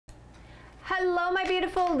Hello, my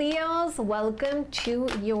beautiful Leos. Welcome to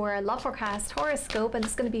your love forecast horoscope, and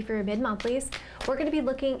it's going to be for your mid-monthlies. We're going to be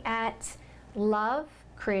looking at love,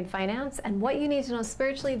 career, and finance, and what you need to know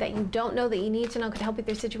spiritually that you don't know that you need to know could help with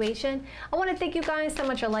your situation. I want to thank you guys so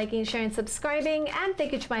much for liking, sharing, subscribing, and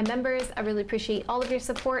thank you to my members. I really appreciate all of your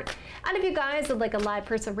support. And if you guys would like a live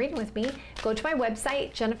personal reading with me, go to my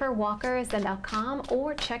website, jenniferwalkerzen.com,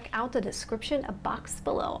 or check out the description box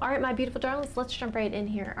below. All right, my beautiful darlings, let's jump right in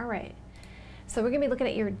here. All right. So we're going to be looking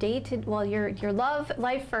at your your love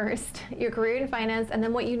life first, your career and finance, and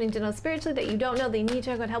then what you need to know spiritually that you don't know that you need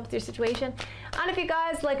to know to help with your situation. And if you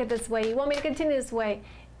guys like it this way, you want me to continue this way,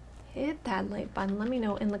 hit that like button. Let me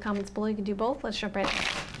know in the comments below. You can do both. Let's jump right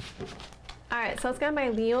in. All right, so let's get my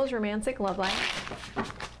Leo's romantic love life.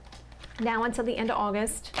 Now until the end of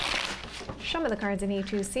August. Show me the cards I need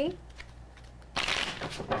to see.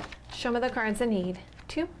 Show me the cards I need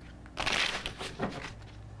to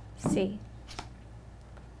see.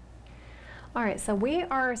 All right, so we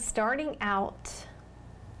are starting out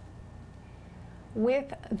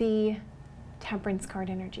with the Temperance card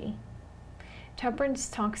energy. Temperance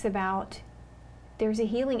talks about there's a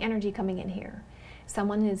healing energy coming in here.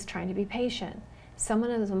 Someone is trying to be patient.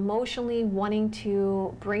 Someone is emotionally wanting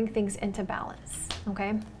to bring things into balance,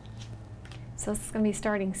 okay? So this is going to be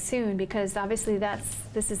starting soon because obviously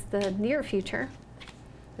this is the near future.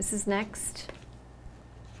 This is next.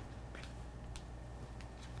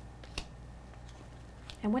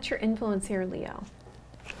 And what's your influence here, Leo?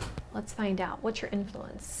 Let's find out. What's your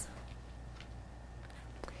influence?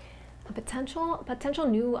 A potential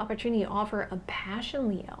new opportunity offer of passion,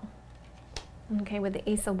 Leo. Okay, with the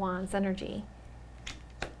Ace of Wands energy.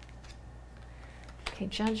 Okay,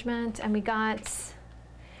 Judgment, and we got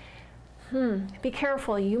be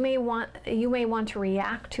careful. You may want to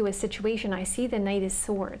react to a situation. I see the Knight of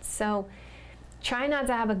Swords. So try not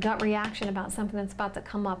to have a gut reaction about something that's about to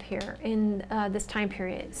come up here in this time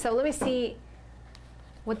period. So let me see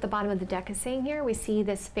what the bottom of the deck is saying here. We see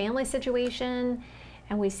this family situation,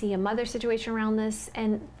 and we see a mother situation around this,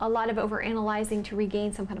 and a lot of overanalyzing to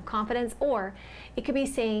regain some kind of confidence. Or it could be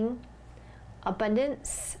saying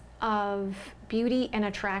abundance of beauty and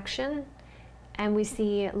attraction, and we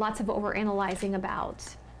see lots of overanalyzing about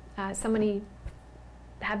somebody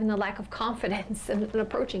having a lack of confidence in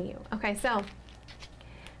approaching you. Okay, so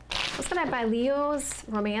let's go ahead by Leo's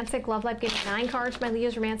romantic love life. Give me 9 cards, my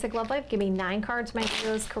Leo's romantic love life. Give me 9 cards, my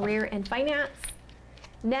Leo's career and finance.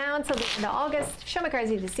 Now until the end of August, show me cards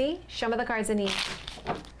I need to see. Show me the cards I need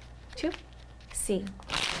to see.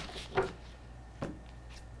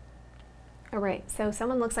 All right, so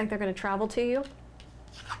someone looks like they're going to travel to you.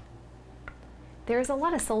 There's a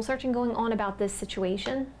lot of soul searching going on about this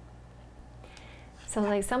situation. So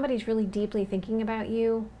like somebody's really deeply thinking about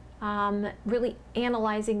you. Really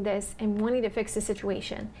analyzing this and wanting to fix the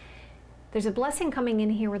situation. There's a blessing coming in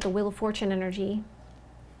here with the Wheel of Fortune energy.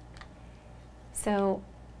 So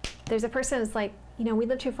there's a person who's like, you know, we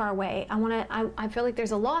live too far away. I feel like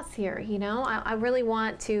there's a loss here, you know. I really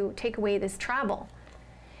want to take away this travel.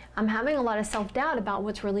 I'm having a lot of self-doubt about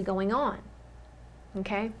what's really going on.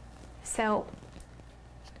 Okay, so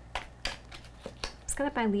let's get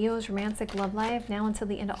up by Leo's romantic love life now until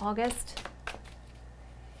the end of August.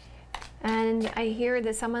 And I hear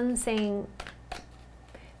that someone's saying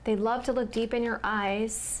they love to look deep in your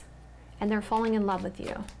eyes and they're falling in love with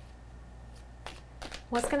you.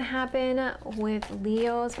 What's going to happen with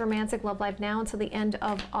Leo's romantic love life now until the end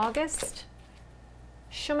of August?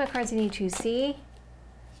 Show me the cards you need to see.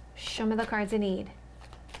 Show me the cards I need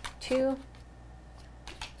to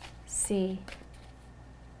see.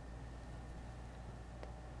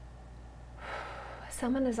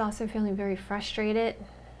 Someone is also feeling very frustrated.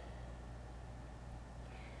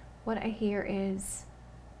 What I hear is,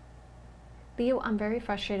 Leo, I'm very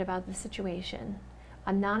frustrated about the situation.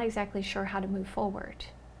 I'm not exactly sure how to move forward.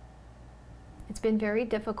 It's been very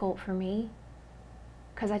difficult for me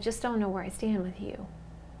because I just don't know where I stand with you.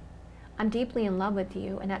 I'm deeply in love with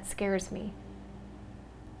you, and that scares me.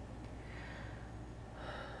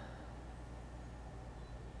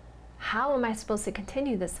 How am I supposed to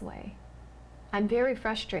continue this way? I'm very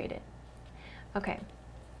frustrated. Okay.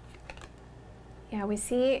 Yeah, we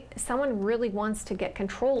see someone really wants to get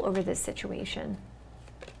control over this situation.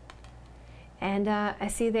 And I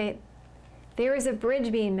see that there is a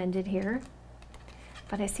bridge being mended here,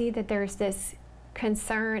 but I see that there's this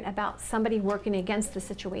concern about somebody working against the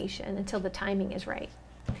situation until the timing is right.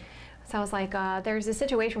 So I was like, there's a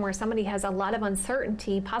situation where somebody has a lot of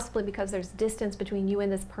uncertainty, possibly because there's distance between you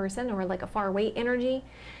and this person, or like a far away energy.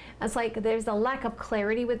 It's like there's a lack of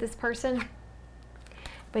clarity with this person.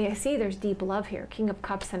 But I see there's deep love here, King of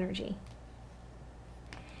Cups energy.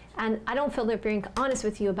 And I don't feel they're being honest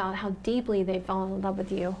with you about how deeply they've fallen in love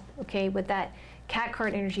with you, okay, with that cat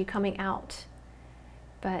card energy coming out.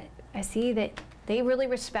 But I see that they really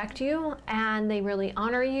respect you, and they really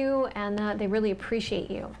honor you, and they really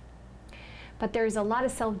appreciate you. But there's a lot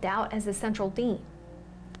of self-doubt as a central theme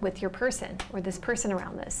with your person, or this person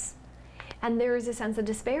around this. And there is a sense of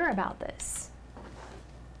despair about this.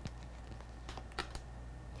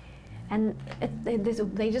 And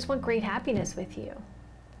they just want great happiness with you.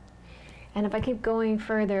 And if I keep going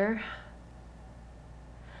further,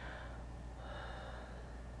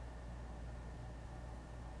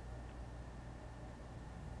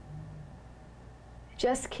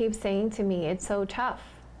 just keep saying to me, it's so tough.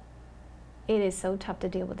 It is so tough to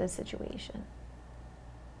deal with this situation.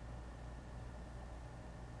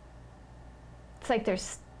 It's like they're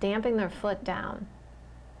stamping their foot down.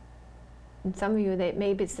 And some of you, that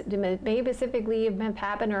may specifically have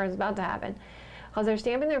happened or is about to happen, because they're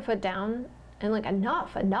stamping their foot down and like,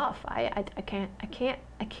 enough. I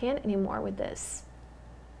can't anymore with this.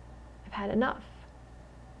 I've had enough.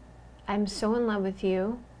 I'm so in love with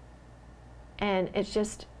you, and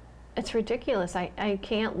it's ridiculous. I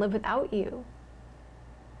can't live without you.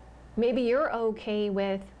 Maybe you're okay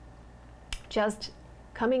with just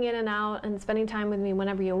coming in and out and spending time with me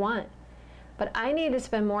whenever you want. But I need to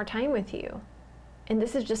spend more time with you. And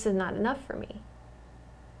this is just not enough for me.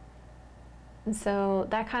 And so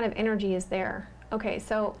that kind of energy is there. Okay,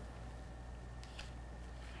 so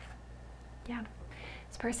yeah,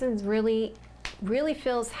 this person's really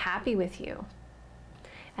feels happy with you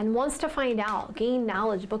and wants to find out, gain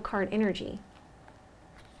knowledge, book card energy.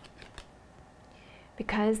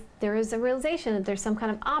 Because there is a realization that there's some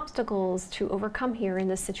kind of obstacles to overcome here in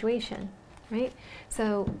this situation, right?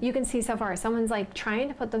 So you can see so far, someone's like trying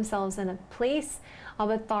to put themselves in a place of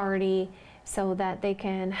authority so that they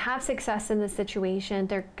can have success in the situation.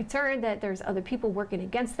 They're concerned that there's other people working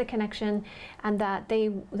against the connection, and that they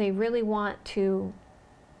really want to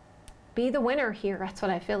be the winner here. That's what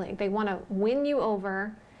I feel like. They want to win you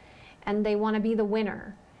over, and they want to be the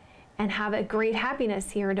winner and have a great happiness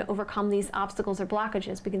here to overcome these obstacles or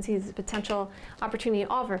blockages. We can see this potential opportunity to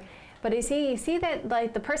offer. But you see that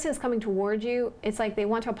like the person is coming towards you, it's like they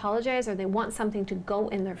want to apologize, or they want something to go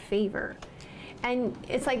in their favor. And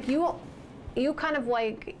it's like you kind of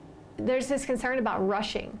like, there's this concern about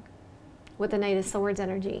rushing with the Knight of Swords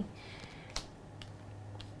energy.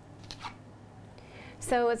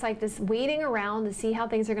 So it's like this waiting around to see how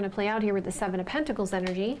things are going to play out here with the Seven of Pentacles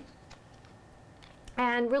energy.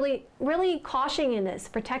 And really cautioning in this,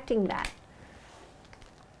 protecting that.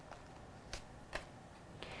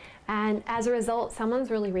 And as a result, someone's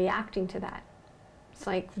really reacting to that. It's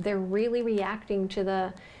like they're really reacting to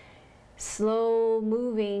the slow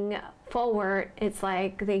moving forward. It's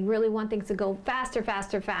like they really want things to go faster,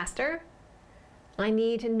 faster, faster. I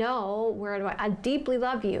need to know where I deeply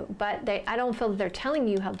love you, but I don't feel that they're telling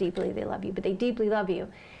you how deeply they love you, but they deeply love you.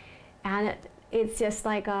 And it's just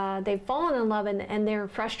like they've fallen in love, and they're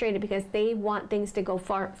frustrated because they want things to go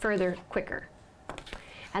further, quicker.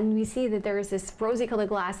 And we see that there is this rosy-colored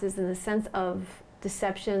glasses in the sense of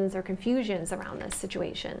deceptions or confusions around this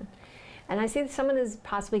situation. And I see that someone is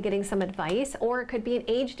possibly getting some advice, or it could be an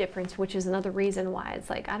age difference, which is another reason why it's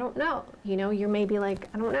like, I don't know. You know, you're maybe like,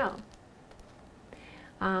 I don't know.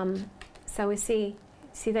 So we see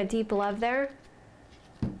that deep love there.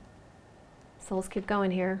 So let's keep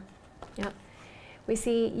going here. Yep. We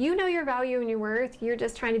see, you know your value and your worth. You're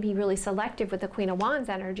just trying to be really selective with the Queen of Wands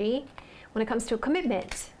energy when it comes to a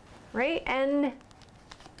commitment, right? And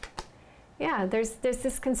yeah, there's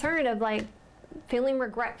this concern of like feeling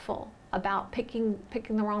regretful about picking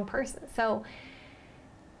the wrong person. So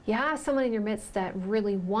you have someone in your midst that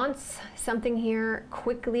really wants something here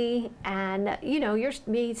quickly, and you know, you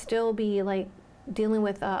may still be like dealing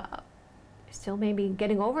with still maybe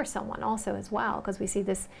getting over someone also as well, because we see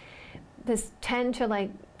this tend to like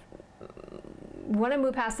want to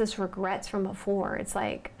move past this regrets from before. It's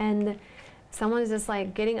like, and someone's just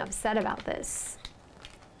like getting upset about this,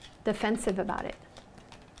 defensive about it.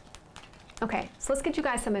 Okay, so let's get you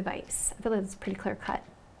guys some advice. I feel like it's pretty clear cut.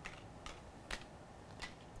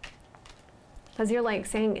 Because you're like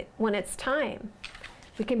saying, when it's time,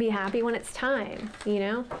 we can be happy when it's time, you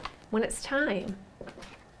know, when it's time.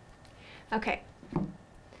 Okay,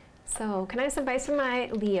 so can I have some advice from my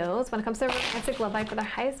Leos when it comes to romantic love life for the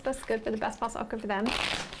highest, best good, for the best possible outcome for them?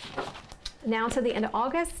 Now to the end of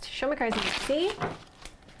August, show me cards I need. See?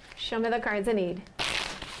 Show me the cards I need.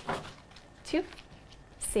 2,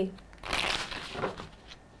 see.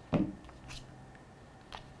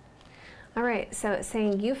 All right, so it's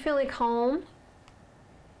saying you feel like home.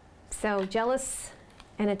 So jealous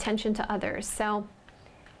and attention to others. So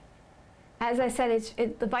as I said,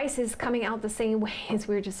 the vice is coming out the same way as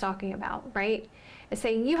we were just talking about, right? It's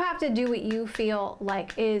saying you have to do what you feel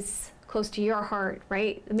like is close to your heart,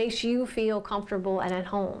 right? It makes you feel comfortable and at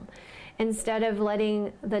home, instead of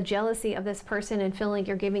letting the jealousy of this person and feeling like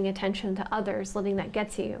you're giving attention to others, letting that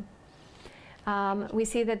get to you. We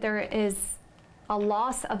see that there is a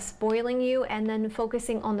loss of spoiling you and then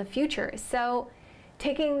focusing on the future. So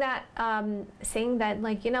taking that, saying that,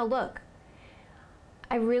 like, you know, look,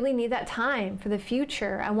 I really need that time for the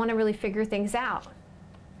future. I want to really figure things out.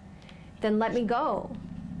 Then let me go.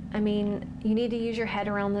 I mean, you need to use your head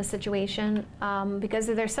around this situation, because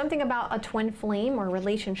there's something about a twin flame or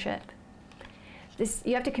relationship.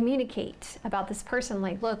 You have to communicate about this person.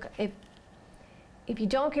 Like, look, if you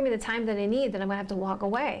don't give me the time that I need, then I'm gonna have to walk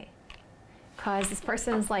away, because this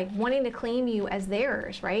person is like wanting to claim you as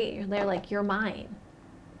theirs, right? They're like, you're mine,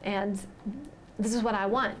 and this is what I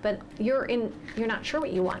want, but you're not sure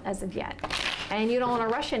what you want as of yet, and you don't want to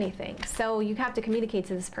rush anything. So you have to communicate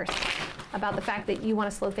to this person about the fact that you want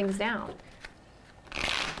to slow things down.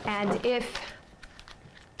 And if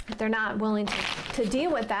they're not willing to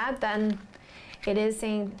deal with that, then it is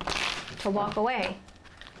saying to walk away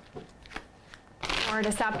or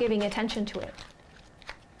to stop giving attention to it.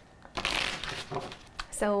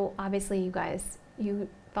 So obviously, you guys, you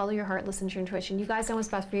follow your heart, listen to your intuition. You guys know what's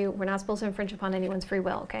best for you. We're not supposed to infringe upon anyone's free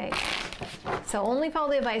will, okay? So only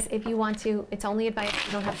follow the advice if you want to. It's only advice.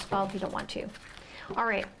 You don't have to follow if you don't want to. All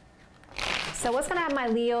right. So what's going to have my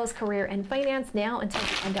Leo's career and finance now until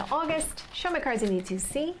the end of August? Show me cards I need to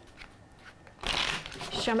see.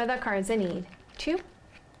 Show me the cards I need to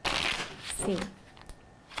see.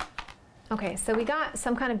 Okay, so we got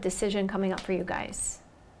some kind of decision coming up for you guys.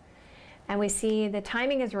 And we see the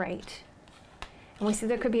timing is right. And we see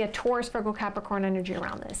there could be a Taurus, Virgo, Capricorn energy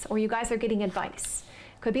around this. Or you guys are getting advice.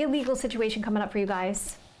 Could be a legal situation coming up for you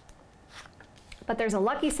guys. But there's a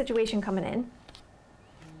lucky situation coming in.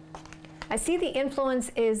 I see the influence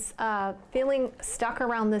is feeling stuck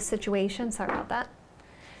around this situation. Sorry about that.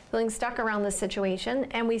 Feeling stuck around this situation.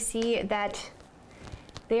 And we see that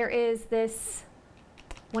there is this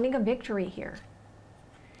wanting a victory here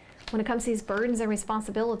when it comes to these burdens and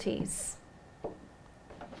responsibilities.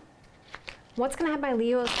 What's going to have my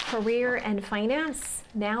Leo's career and finance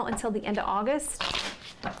now until the end of August?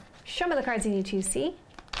 Show me the cards I need to see.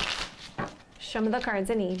 Show me the cards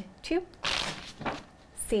I need to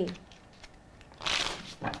see.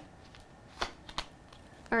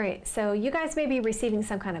 All right, so you guys may be receiving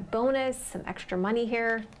some kind of bonus, some extra money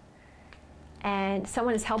here, and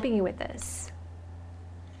someone is helping you with this.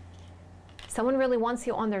 Someone really wants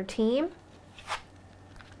you on their team.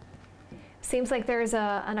 Seems like there's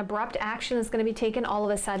an abrupt action that's going to be taken all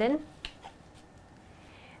of a sudden.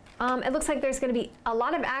 It looks like there's going to be a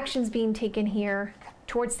lot of actions being taken here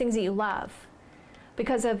towards things that you love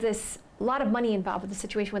because of this, a lot of money involved with the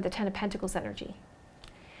situation with the Ten of Pentacles energy.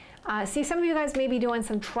 See, some of you guys may be doing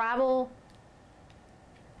some travel,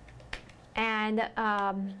 and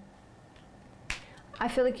I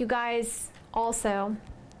feel like you guys also,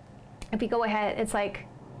 if you go ahead, it's like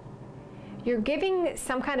you're giving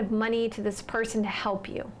some kind of money to this person to help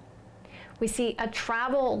you. We see a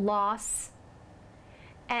travel loss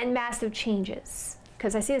and massive changes,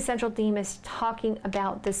 because I see the central theme is talking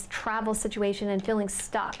about this travel situation and feeling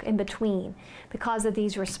stuck in between because of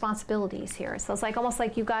these responsibilities here. So it's like almost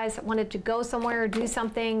like you guys wanted to go somewhere or do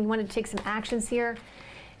something, you wanted to take some actions here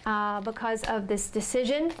because of this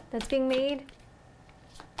decision that's being made.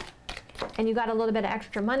 And you got a little bit of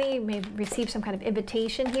extra money, you may receive some kind of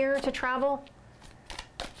invitation here to travel.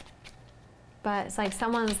 But it's like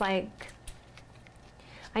someone's like,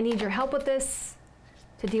 I need your help with this,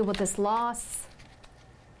 to deal with this loss.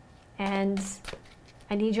 And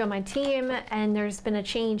I need you on my team, and there's been a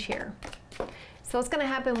change here. So what's going to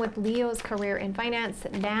happen with Leo's career and finance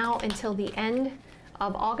now until the end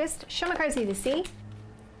of August? Show me cards I need to see.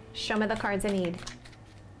 Show me the cards I need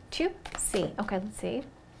to see. Okay, let's see.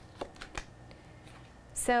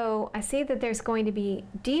 So I see that there's going to be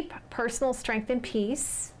deep personal strength and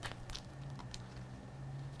peace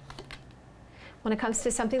when it comes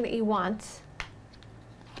to something that you want,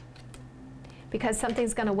 because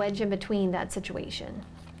something's going to wedge in between that situation.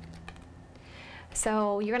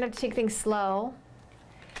 So you're going to have to take things slow,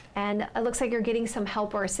 and it looks like you're getting some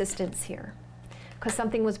help or assistance here because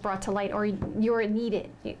something was brought to light or you're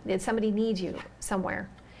needed. Somebody needs you somewhere.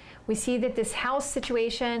 We see that this house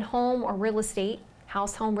situation, home or real estate,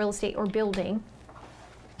 house, home, real estate, or building.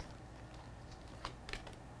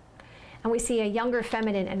 And we see a younger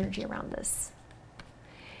feminine energy around this.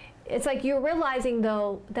 it's like you're realizing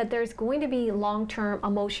though that there's going to be long-term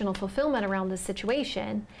emotional fulfillment around this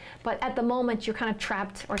situation, but at the moment you're kind of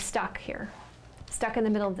trapped or stuck here, stuck in the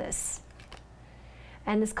middle of this.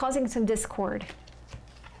 And it's causing some discord.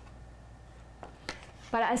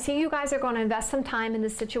 But I see you guys are going to invest some time in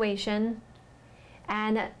this situation,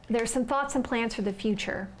 and there's some thoughts and plans for the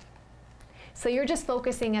future. So you're just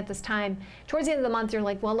focusing at this time. Towards the end of the month, you're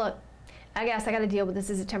like, well, look, I guess I got to deal with this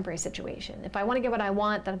as a temporary situation. If I want to get what I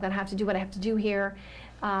want, then I'm going to have to do what I have to do here.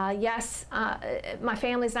 Yes, my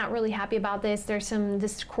family's not really happy about this. There's some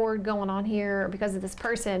discord going on here because of this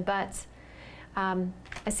person, but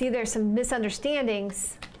I see there's some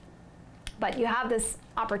misunderstandings, but you have this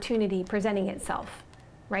opportunity presenting itself,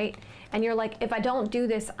 right? And you're like, if I don't do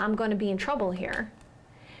this, I'm going to be in trouble here.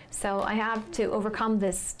 So I have to overcome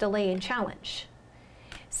this delay and challenge.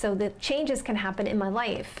 So the changes can happen in my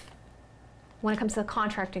life when it comes to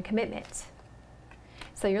contract and commitment.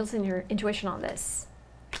 So you're listening to your intuition on this.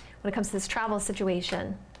 When it comes to this travel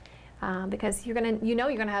situation, because you're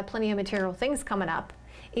gonna have plenty of material things coming up,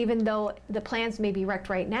 even though the plans may be wrecked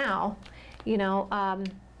right now.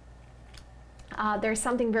 There's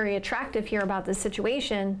something very attractive here about this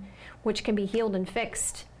situation, which can be healed and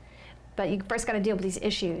fixed. But you first got to deal with these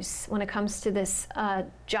issues when it comes to this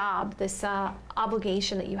job, this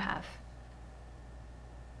obligation that you have.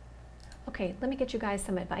 Okay, let me get you guys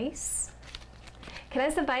some advice. Can I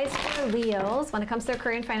advice for Leos when it comes to their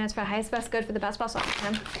career and finance for the highest, best good for the best possible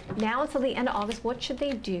outcome? Now until the end of August, what should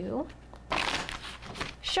they do?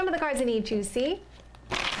 Show me the cards I need to see.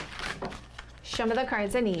 Show me the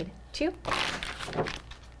cards I need to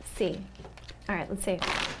see. All right, let's see.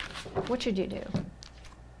 What should you do?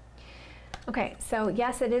 Okay, so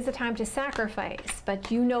yes, it is a time to sacrifice, but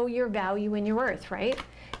you know your value and your worth, right?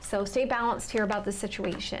 So stay balanced here about this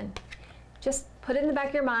situation. Just put it in the back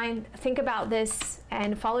of your mind, think about this,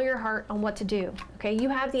 and follow your heart on what to do, okay? You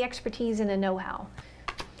have the expertise and the know-how.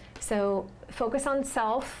 So focus on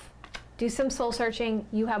self, do some soul searching.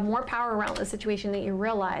 You have more power around the situation than you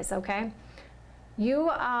realize, okay? You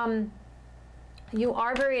are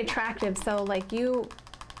very attractive, so like you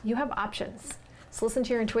have options. So listen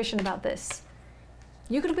to your intuition about this.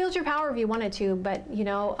 You could wield your power if you wanted to, but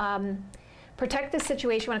protect this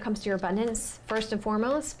situation when it comes to your abundance first and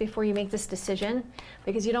foremost before you make this decision,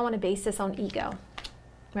 because you don't want to base this on ego,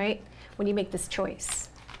 right? When you make this choice.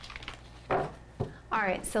 All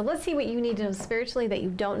right, so let's see what you need to know spiritually that you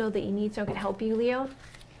don't know that you need so it could help you, Leo.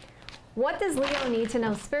 What does Leo need to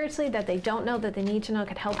know spiritually that they don't know that they need to know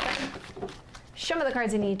could help them? Show me the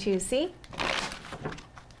cards I need to see.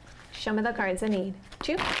 Show me the cards I need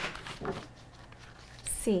to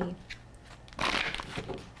see.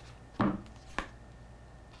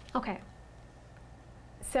 Okay.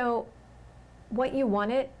 So what you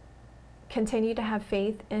wanted, continue to have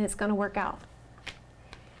faith and it's going to work out.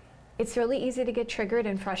 It's really easy to get triggered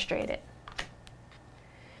and frustrated.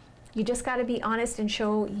 You just got to be honest and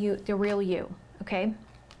show you the real you, okay?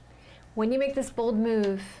 When you make this bold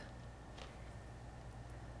move,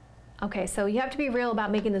 okay, so you have to be real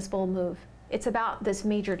about making this bold move. It's about this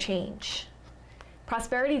major change.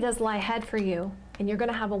 Prosperity does lie ahead for you, and you're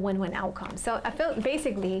gonna have a win-win outcome. So I feel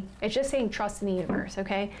basically, it's just saying trust in the universe,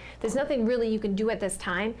 okay? There's nothing really you can do at this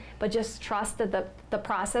time, but just trust the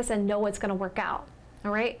process and know it's gonna work out,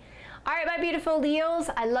 all right? All right, my beautiful Leos,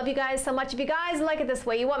 I love you guys so much. If you guys like it this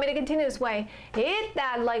way, you want me to continue this way, hit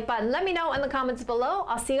that like button. Let me know in the comments below.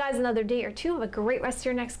 I'll see you guys another day or two. Have a great rest of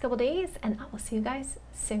your next couple days, and I will see you guys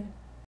soon.